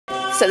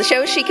So the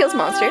show is She Kills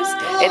Monsters.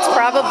 It's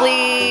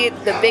probably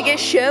the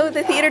biggest show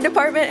the theater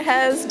department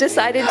has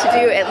decided to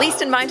do, at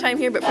least in my time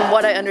here, but from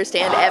what I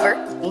understand, ever.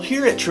 Well,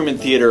 here at Truman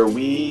Theatre,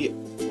 we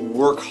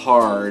work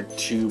hard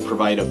to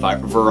provide a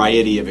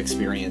variety of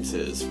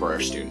experiences for our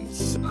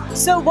students.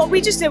 So what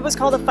we just did was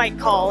called a fight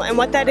call, and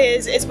what that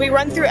is we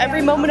run through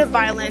every moment of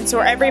violence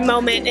or every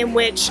moment in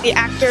which the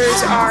actors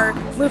are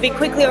moving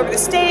quickly over the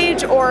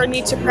stage or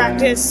need to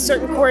practice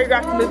certain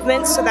choreographed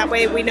movements, so that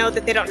way we know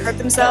that they don't hurt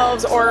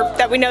themselves, or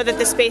that we know that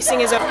the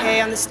spacing is okay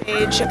on the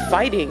stage.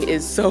 Fighting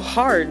is so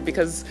hard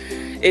because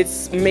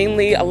it's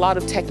mainly a lot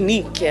of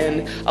technique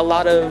and a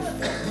lot of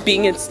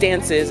being in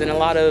stances and a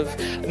lot of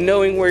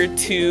knowing where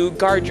to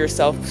guard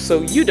yourself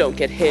so you don't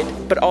get hit,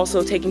 but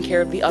also taking care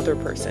of the other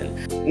person.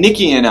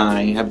 Nikki and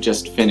I have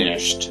just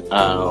finished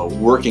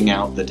working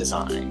out the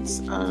designs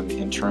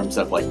in terms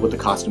of like what the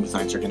costume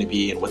designs are going to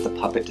be and what the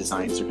puppet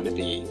designs are going to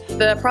be.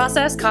 The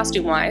process,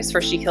 costume-wise, for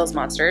She Kills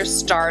Monsters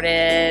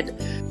started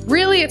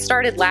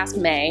last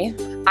May.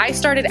 I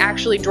started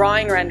actually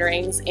drawing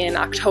renderings in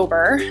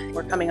October.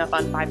 We're coming up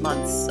on 5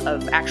 months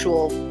of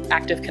actual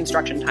active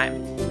construction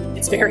time.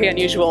 It's very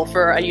unusual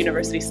for a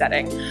university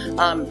setting.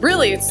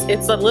 Really,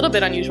 it's a little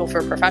bit unusual for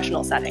a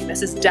professional setting.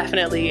 This is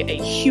definitely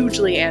a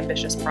hugely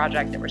ambitious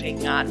project that we're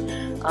taking on.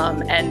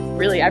 And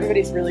really,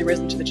 everybody's really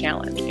risen to the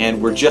challenge.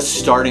 And we're just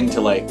starting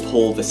to like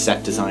pull the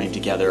set design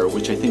together,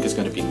 which I think is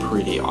going to be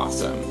pretty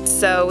awesome.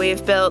 So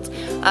we've built,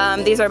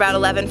 these are about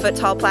 11-foot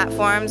tall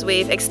platforms.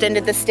 We've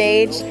extended the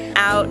stage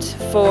out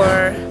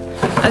for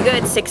a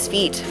good 6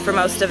 feet for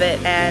most of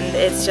it, and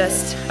it's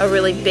just a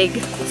really big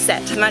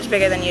set, much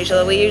bigger than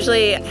usual. We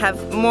usually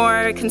have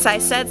more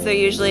concise sets. They're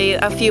usually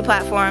a few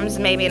platforms,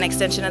 maybe an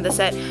extension of the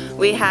set.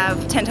 We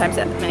have 10 times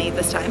that many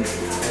this time.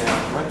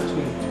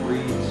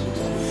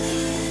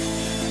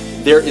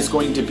 There is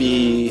going to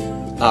be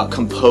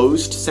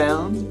composed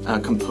sound,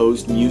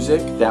 composed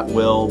music that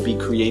will be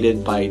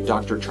created by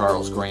Dr.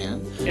 Charles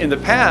Grand. In the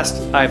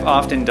past, I've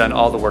often done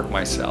all the work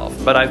myself,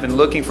 but I've been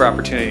looking for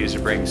opportunities to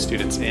bring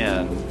students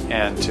in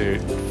and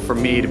for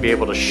me to be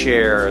able to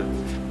share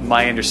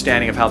my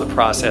understanding of how the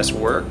process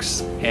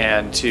works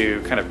and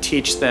to kind of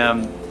teach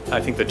them, I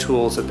think, the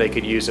tools that they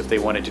could use if they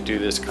wanted to do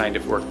this kind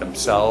of work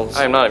themselves.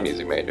 I'm not a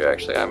music major,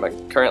 actually.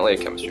 I'm currently a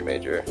chemistry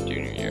major,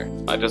 junior year.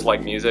 I just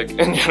like music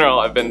in general.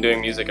 I've been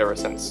doing music ever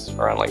since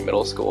around like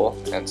middle school,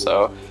 and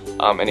so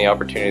any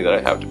opportunity that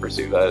I have to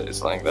pursue that is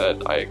something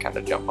that I kind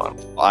of jump on.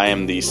 I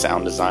am the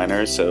sound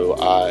designer, so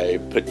I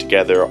put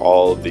together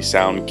all of the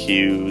sound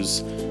cues,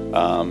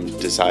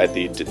 decide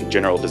the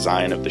general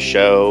design of the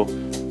show,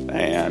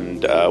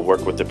 and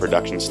work with the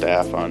production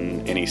staff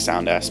on any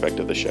sound aspect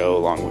of the show,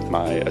 along with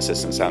my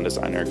assistant sound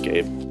designer,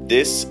 Gabe.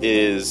 This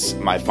is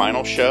my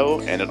final show,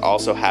 and it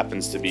also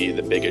happens to be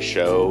the biggest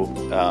show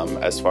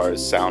as far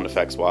as sound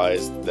effects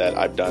wise that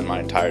I've done my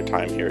entire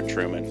time here at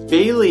Truman.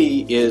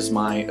 Bailey is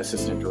my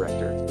assistant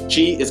director.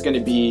 She is going to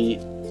be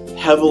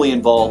heavily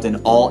involved in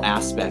all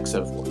aspects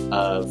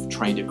of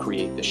trying to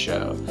create the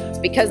show.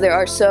 Because there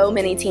are so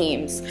many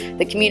teams,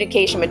 the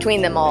communication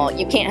between them all,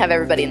 you can't have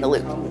everybody in the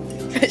loop.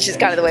 It's just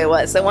kind of the way it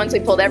was. So once we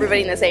pulled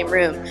everybody in the same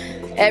room,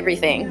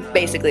 everything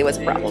basically was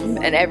a problem,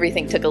 and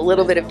everything took a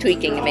little bit of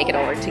tweaking to make it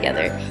all work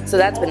together. So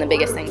that's been the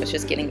biggest thing, was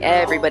just getting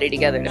everybody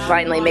together to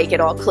finally make it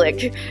all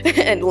click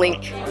and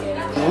link.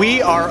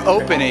 We are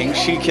opening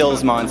She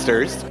Kills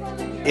Monsters.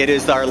 It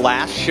is our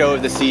last show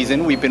of the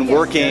season. We've been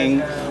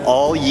working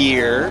all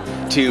year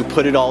to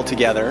put it all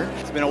together.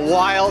 It's been a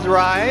wild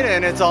ride,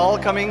 and it's all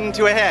coming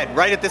to a head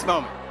right at this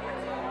moment.